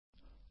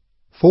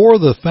For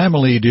the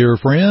family, dear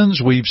friends,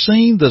 we've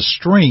seen the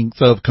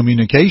strength of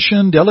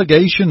communication,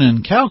 delegation,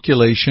 and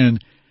calculation.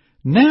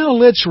 Now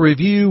let's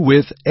review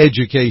with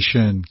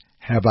education.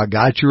 Have I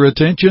got your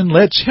attention?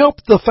 Let's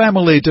help the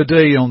family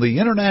today on the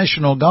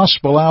International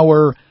Gospel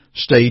Hour.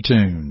 Stay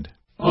tuned.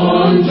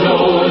 Hi,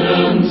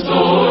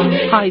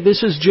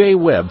 this is Jay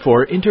Webb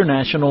for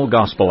International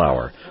Gospel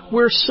Hour.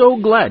 We're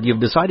so glad you've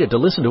decided to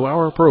listen to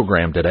our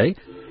program today.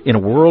 In a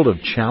world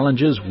of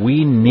challenges,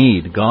 we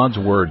need God's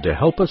Word to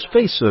help us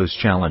face those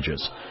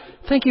challenges.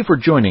 Thank you for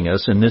joining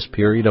us in this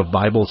period of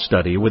Bible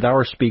study with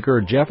our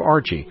speaker, Jeff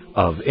Archie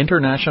of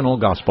International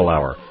Gospel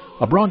Hour,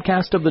 a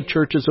broadcast of the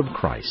Churches of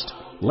Christ.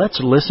 Let's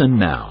listen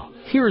now.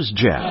 Here's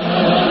Jeff.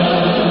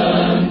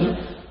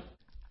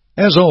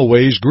 As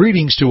always,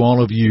 greetings to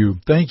all of you.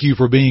 Thank you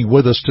for being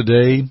with us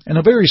today, and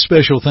a very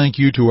special thank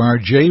you to our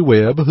Jay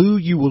Webb, who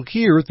you will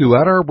hear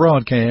throughout our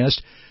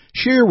broadcast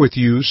share with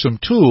you some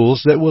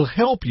tools that will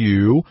help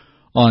you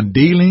on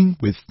dealing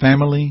with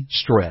family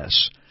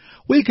stress.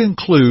 We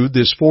conclude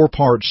this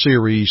 4-part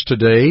series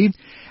today,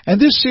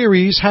 and this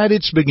series had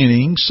its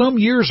beginning some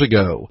years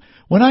ago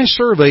when I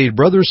surveyed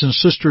brothers and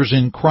sisters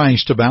in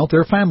Christ about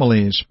their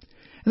families.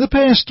 In the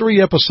past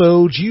 3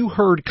 episodes, you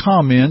heard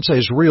comments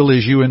as real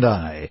as you and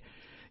I.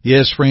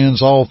 Yes,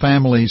 friends, all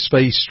families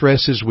face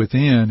stresses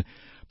within,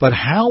 but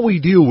how we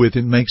deal with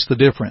it makes the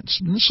difference.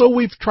 And so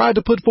we've tried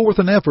to put forth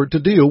an effort to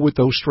deal with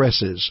those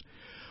stresses.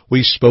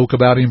 We spoke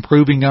about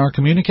improving our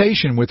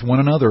communication with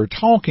one another,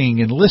 talking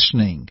and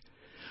listening.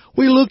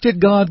 We looked at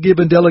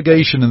God-given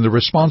delegation and the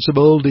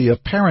responsibility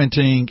of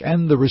parenting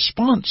and the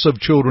response of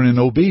children in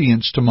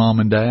obedience to mom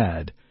and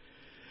dad.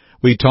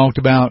 We talked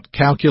about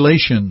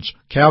calculations,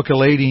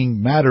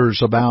 calculating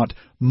matters about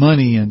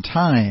money and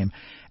time.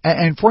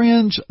 And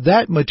friends,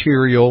 that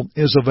material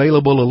is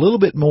available a little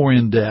bit more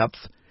in depth.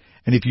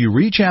 And if you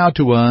reach out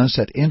to us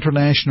at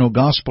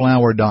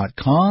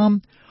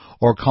internationalgospelhour.com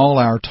or call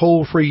our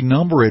toll-free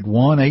number at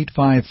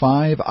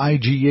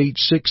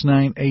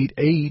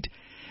 1-855-IGH-6988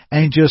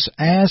 and just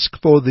ask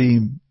for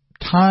the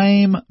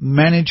time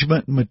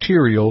management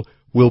material,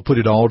 we'll put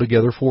it all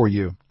together for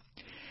you.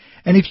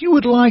 And if you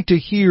would like to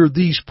hear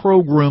these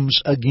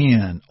programs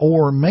again,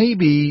 or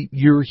maybe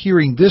you're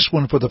hearing this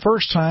one for the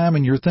first time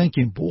and you're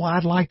thinking, boy,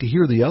 I'd like to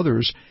hear the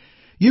others,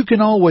 you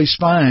can always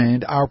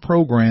find our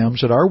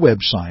programs at our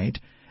website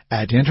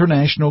at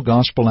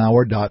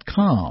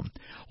internationalgospelhour.com.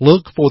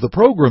 Look for the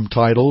program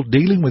title,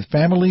 Dealing with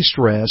Family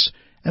Stress,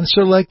 and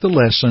select the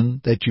lesson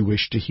that you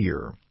wish to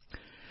hear.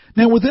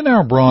 Now, within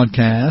our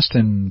broadcast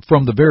and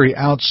from the very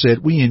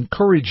outset, we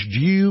encouraged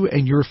you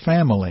and your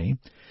family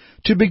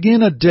to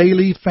begin a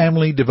daily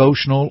family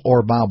devotional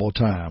or Bible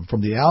time.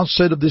 From the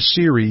outset of this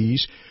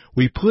series,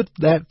 we put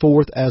that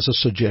forth as a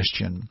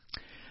suggestion.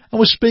 I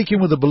was speaking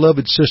with a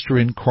beloved sister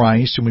in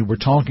Christ, and we were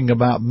talking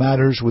about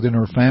matters within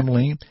her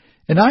family,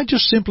 and I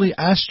just simply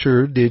asked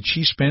her, did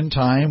she spend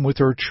time with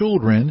her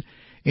children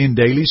in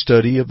daily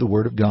study of the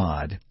Word of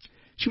God?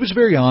 She was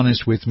very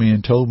honest with me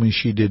and told me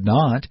she did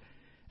not,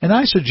 and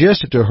I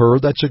suggested to her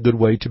that's a good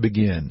way to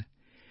begin.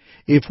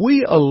 If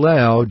we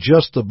allow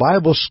just the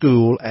Bible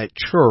school at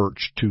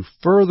church to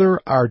further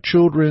our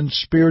children's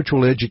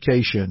spiritual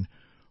education,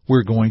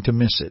 we're going to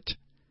miss it.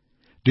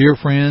 Dear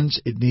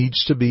friends, it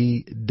needs to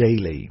be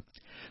daily.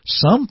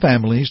 Some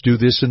families do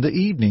this in the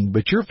evening,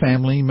 but your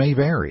family may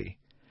vary.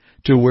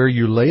 To where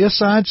you lay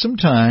aside some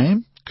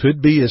time, could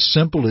be as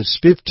simple as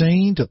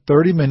 15 to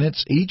 30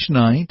 minutes each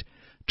night,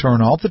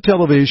 turn off the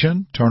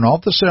television, turn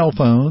off the cell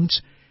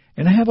phones,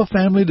 and have a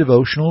family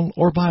devotional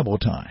or Bible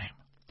time.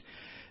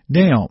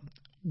 Now,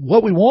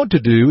 what we want to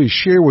do is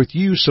share with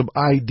you some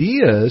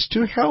ideas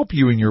to help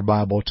you in your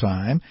Bible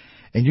time,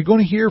 and you're going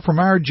to hear from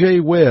our Jay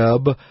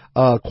Webb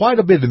quite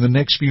a bit in the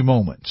next few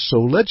moments. So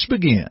let's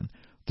begin.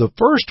 The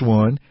first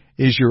one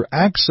is your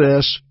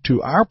access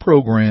to our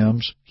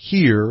programs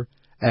here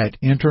at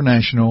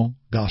International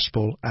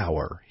Gospel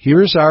Hour.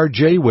 Here's our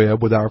Jay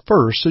Webb with our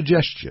first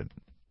suggestion.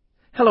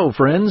 Hello,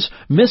 friends.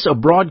 Miss a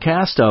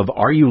broadcast of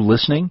Are You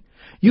Listening?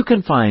 You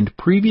can find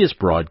previous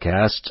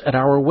broadcasts at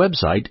our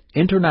website,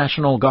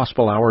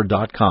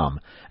 internationalgospelhour.com,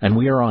 and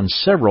we are on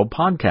several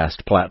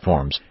podcast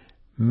platforms.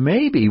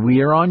 Maybe we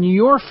are on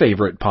your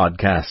favorite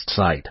podcast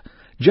site.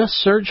 Just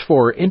search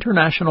for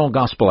International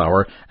Gospel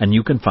Hour and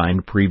you can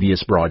find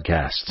previous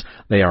broadcasts.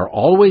 They are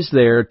always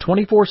there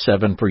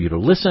 24/7 for you to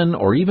listen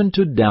or even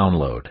to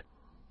download.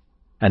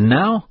 And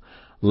now,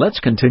 let's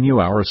continue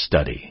our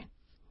study.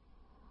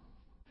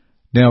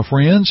 Now,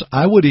 friends,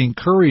 I would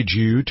encourage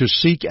you to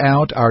seek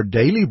out our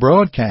daily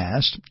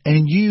broadcast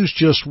and use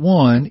just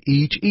one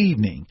each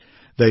evening.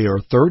 They are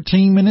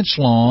 13 minutes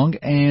long,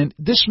 and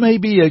this may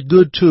be a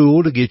good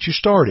tool to get you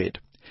started.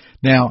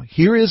 Now,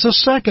 here is a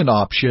second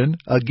option.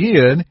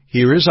 Again,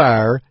 here is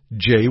our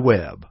Jay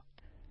Webb.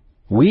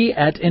 We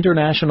at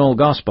International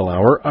Gospel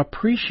Hour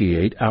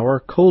appreciate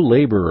our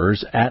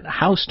co-laborers at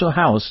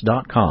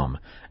housetohouse.com,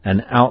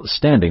 an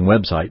outstanding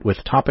website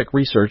with topic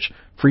research,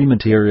 free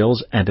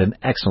materials, and an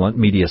excellent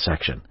media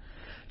section.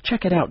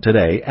 Check it out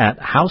today at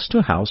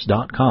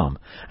housetohouse.com,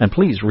 and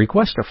please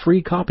request a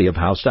free copy of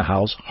House to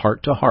House,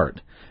 Heart to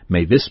Heart.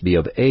 May this be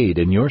of aid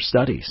in your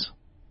studies.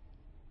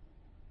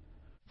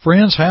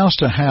 Friends, House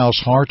to House,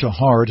 Heart to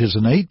Heart is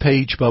an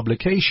 8-page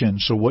publication,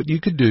 so what you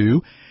could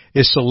do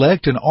is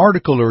select an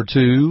article or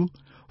two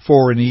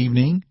for an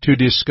evening to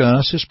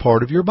discuss as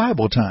part of your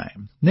Bible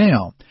time.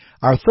 Now,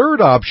 our third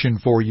option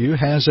for you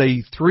has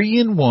a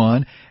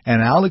 3-in-1,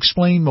 and I'll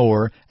explain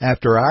more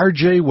after our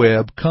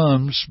J-Web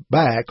comes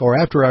back, or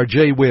after our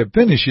J-Web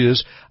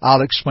finishes,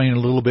 I'll explain a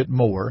little bit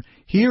more.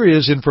 Here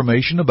is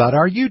information about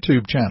our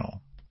YouTube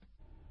channel.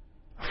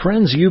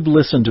 Friends, you've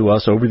listened to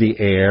us over the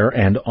air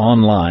and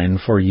online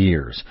for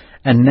years,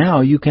 and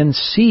now you can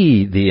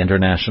see the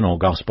International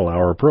Gospel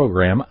Hour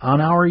program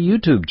on our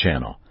YouTube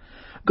channel.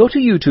 Go to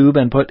YouTube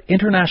and put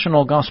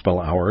International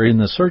Gospel Hour in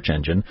the search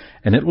engine,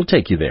 and it will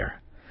take you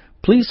there.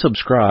 Please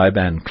subscribe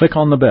and click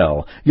on the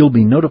bell. You'll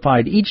be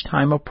notified each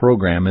time a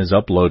program is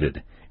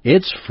uploaded.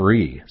 It's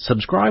free.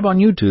 Subscribe on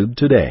YouTube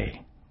today.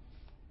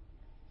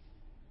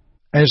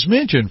 As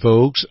mentioned,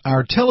 folks,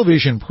 our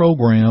television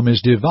program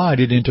is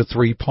divided into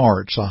 3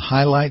 parts, a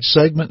highlight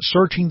segment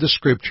searching the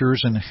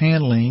Scriptures and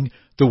handling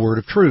the Word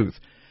of Truth.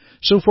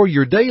 So for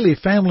your daily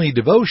family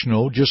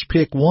devotional, just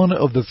pick one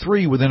of the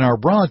 3 within our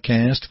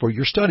broadcast for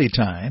your study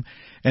time.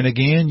 And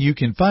again, you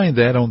can find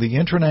that on the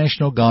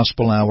International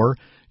Gospel Hour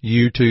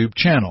YouTube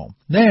channel.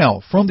 Now,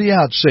 from the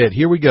outset,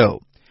 here we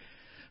go.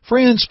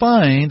 Friends,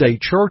 find a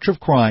Church of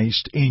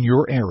Christ in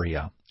your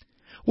area.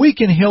 We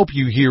can help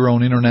you here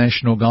on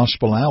International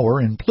Gospel Hour,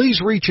 and please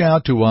reach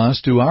out to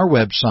us to our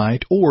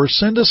website or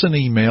send us an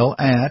email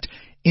at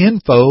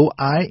info,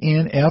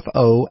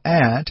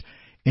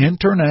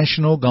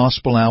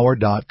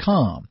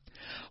 internationalgospelhour.com.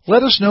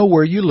 Let us know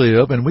where you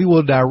live, and we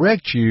will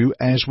direct you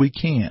as we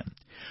can.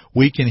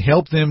 We can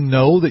help them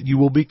know that you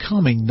will be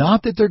coming,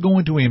 not that they're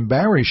going to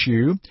embarrass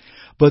you,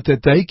 but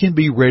that they can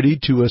be ready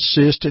to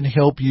assist and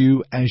help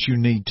you as you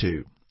need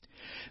to.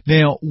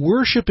 Now,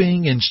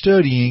 worshiping and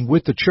studying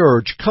with the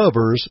church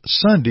covers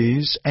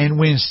Sundays and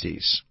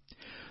Wednesdays.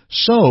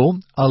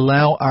 So,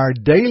 allow our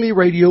daily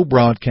radio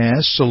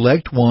broadcast,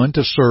 select one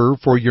to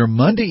serve for your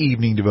Monday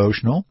evening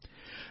devotional.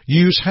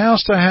 Use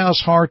House to House,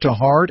 Heart to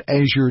Heart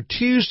as your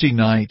Tuesday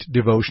night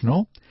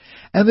devotional.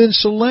 And then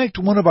select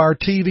one of our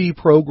TV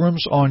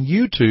programs on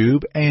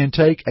YouTube and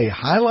take a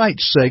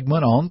highlight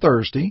segment on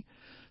Thursday,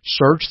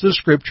 search the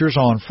Scriptures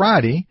on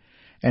Friday,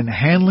 and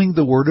handling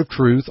the Word of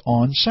Truth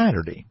on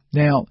Saturday.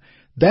 Now,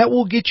 that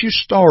will get you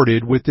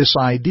started with this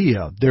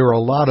idea. There are a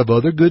lot of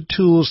other good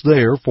tools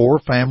there for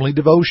family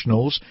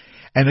devotionals,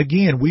 and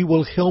again, we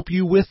will help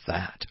you with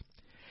that.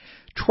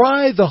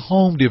 Try the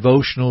home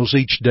devotionals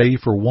each day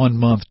for 1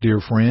 month,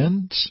 dear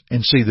friends,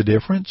 and see the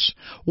difference.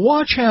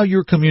 Watch how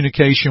your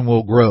communication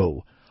will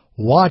grow.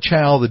 Watch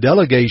how the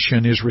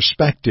delegation is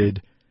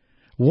respected.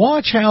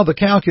 Watch how the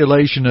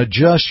calculation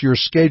adjusts your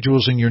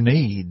schedules and your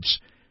needs.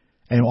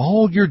 And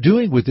all you're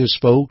doing with this,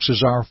 folks,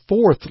 is our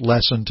 4th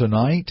lesson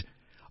tonight,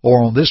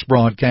 or on this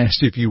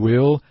broadcast, if you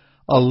will,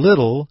 a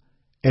little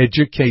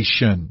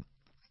education.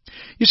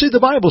 You see,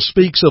 the Bible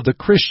speaks of the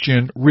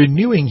Christian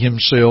renewing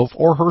himself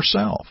or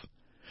herself.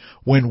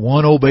 When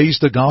one obeys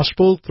the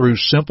gospel through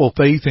simple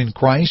faith in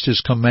Christ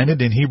as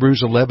commanded in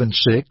Hebrews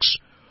 11:6,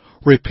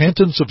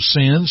 repentance of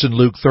sins in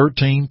Luke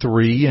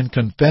 13:3, and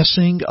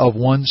confessing of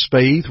one's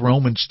faith,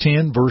 Romans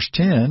 10, verse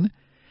 10,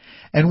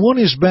 and one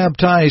is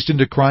baptized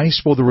into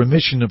Christ for the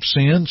remission of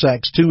sins,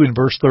 Acts 2 and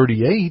verse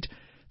 38,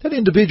 that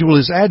individual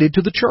is added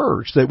to the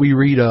church that we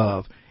read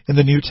of in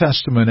the New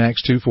Testament,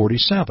 Acts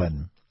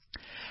 2:47.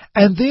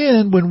 And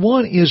then when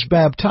one is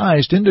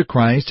baptized into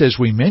Christ, as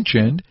we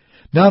mentioned,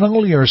 not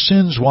only are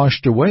sins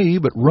washed away,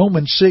 but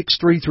Romans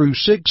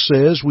 6:3-6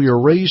 says we are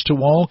raised to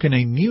walk in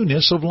a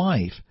newness of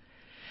life.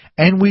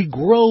 And we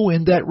grow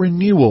in that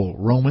renewal,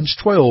 Romans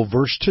 12,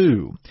 verse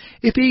 2,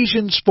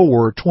 Ephesians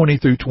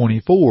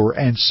 4:20-24,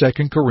 and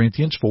 2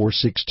 Corinthians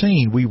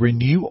 4:16. We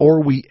renew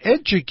or we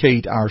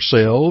educate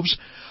ourselves,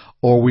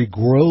 or we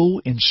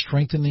grow in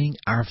strengthening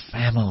our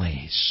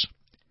families.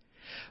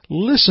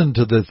 Listen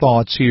to the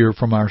thoughts here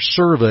from our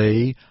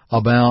survey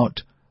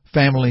about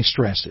family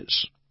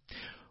stresses.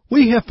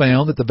 We have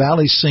found that the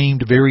valley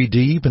seemed very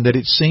deep and that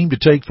it seemed to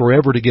take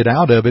forever to get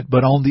out of it,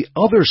 but on the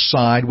other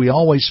side, we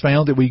always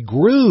found that we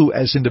grew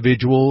as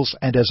individuals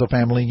and as a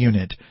family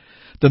unit.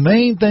 The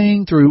main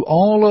thing through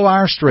all of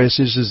our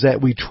stresses is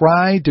that we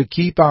tried to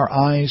keep our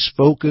eyes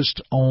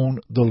focused on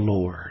the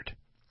Lord.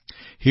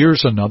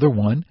 Here's another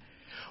one.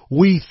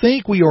 We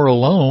think we are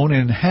alone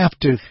and have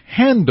to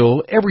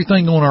handle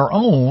everything on our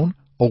own,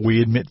 or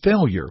we admit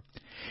failure.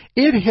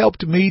 It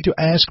helped me to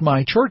ask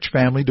my church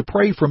family to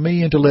pray for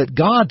me and to let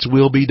God's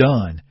will be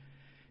done.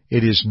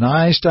 It is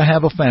nice to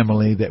have a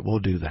family that will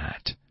do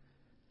that.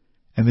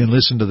 And then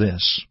listen to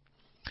this.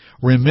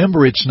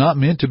 Remember, it's not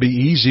meant to be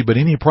easy, but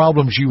any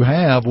problems you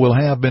have will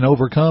have been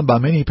overcome by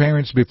many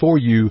parents before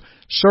you.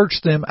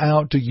 Search them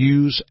out to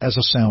use as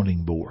a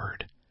sounding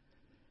board.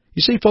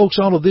 You see, folks,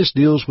 all of this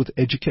deals with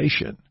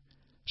education.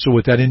 So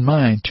with that in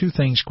mind, 2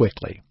 things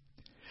quickly.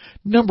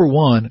 Number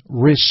 1,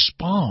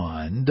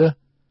 respond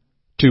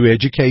to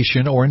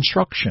education or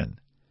instruction.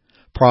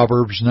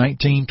 Proverbs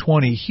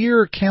 19:20,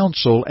 hear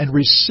counsel and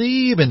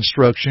receive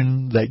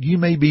instruction that you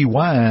may be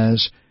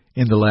wise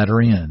in the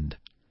latter end.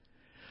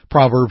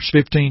 Proverbs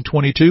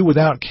 15:22,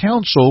 without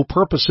counsel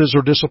purposes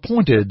are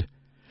disappointed,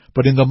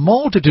 but in the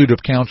multitude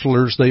of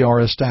counselors they are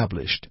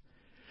established.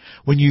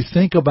 When you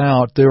think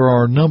about, there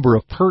are a number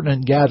of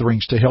pertinent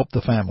gatherings to help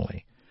the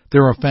family.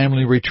 There are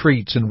family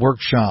retreats and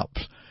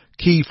workshops,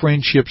 key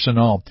friendships and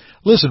all.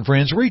 Listen,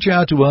 friends, reach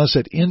out to us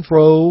at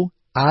info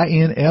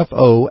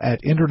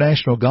at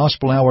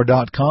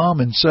internationalgospelhour.com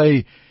and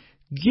say,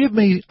 give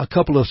me a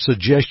couple of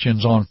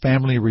suggestions on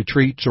family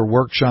retreats or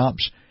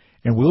workshops,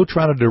 and we'll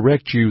try to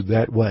direct you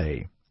that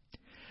way.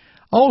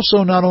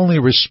 Also, not only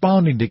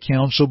responding to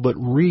counsel, but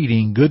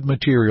reading good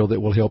material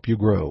that will help you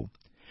grow.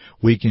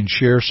 We can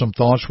share some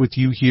thoughts with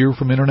you here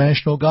from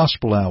International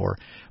Gospel Hour,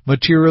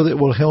 material that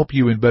will help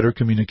you in better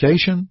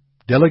communication,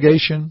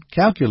 delegation,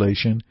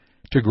 calculation,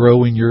 to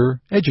grow in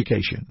your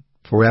education.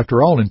 For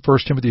after all, in 1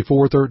 Timothy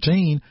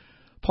 4:13,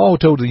 Paul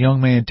told the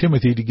young man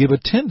Timothy to give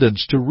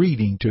attendance to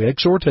reading, to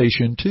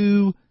exhortation,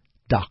 to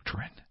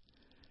doctrine.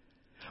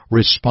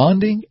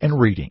 Responding and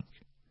reading.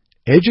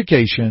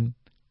 Education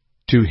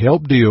to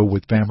help deal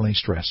with family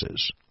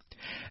stresses.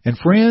 And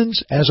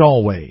friends, as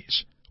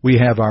always, we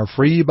have our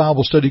free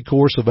Bible study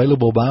course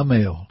available by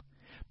mail.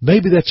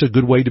 Maybe that's a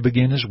good way to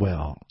begin as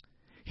well.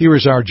 Here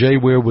is our Jay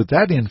Ware with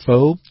that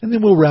info, and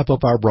then we'll wrap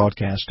up our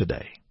broadcast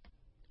today.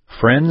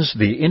 Friends,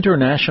 the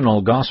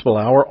International Gospel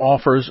Hour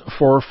offers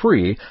for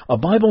free a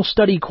Bible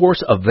study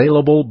course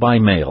available by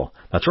mail.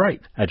 That's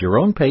right. At your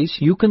own pace,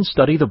 you can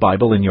study the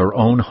Bible in your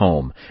own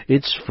home.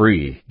 It's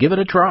free. Give it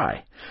a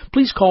try.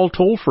 Please call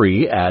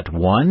toll-free at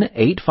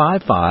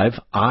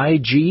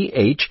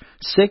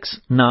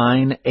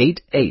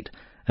 1-855-IGH-6988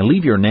 and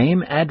leave your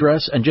name,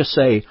 address, and just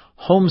say,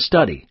 Home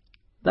Study.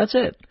 That's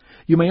it.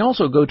 You may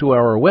also go to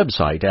our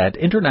website at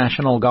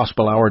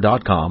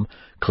internationalgospelhour.com,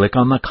 click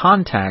on the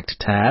Contact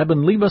tab,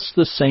 and leave us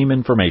the same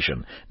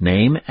information,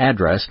 name,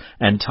 address,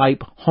 and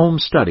type Home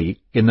Study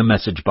in the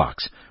message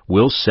box.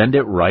 We'll send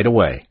it right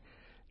away.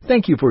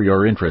 Thank you for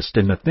your interest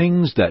in the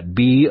things that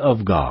be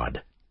of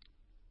God.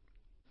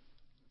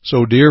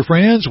 So, dear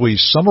friends, we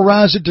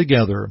summarize it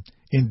together.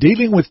 In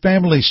dealing with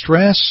family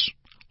stress,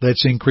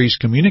 let's increase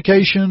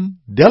communication,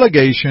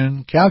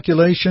 delegation,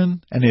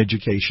 calculation, and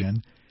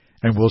education.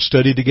 And we'll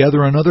study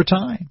together another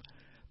time.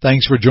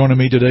 Thanks for joining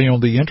me today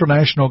on the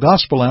International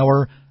Gospel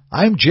Hour.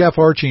 I'm Jeff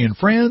Archie, and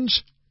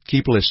friends,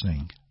 keep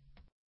listening.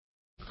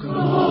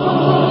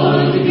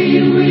 God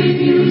be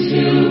with you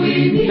till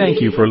we meet.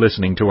 Thank you for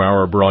listening to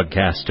our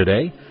broadcast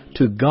today.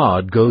 To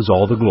God goes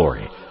all the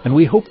glory, and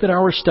we hope that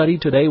our study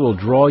today will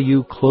draw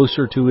you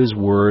closer to His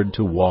Word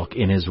to walk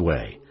in His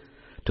way.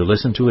 To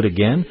listen to it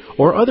again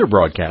or other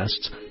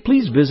broadcasts,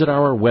 please visit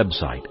our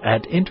website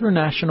at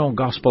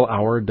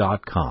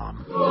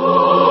internationalgospelhour.com.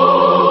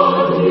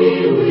 God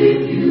be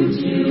with you.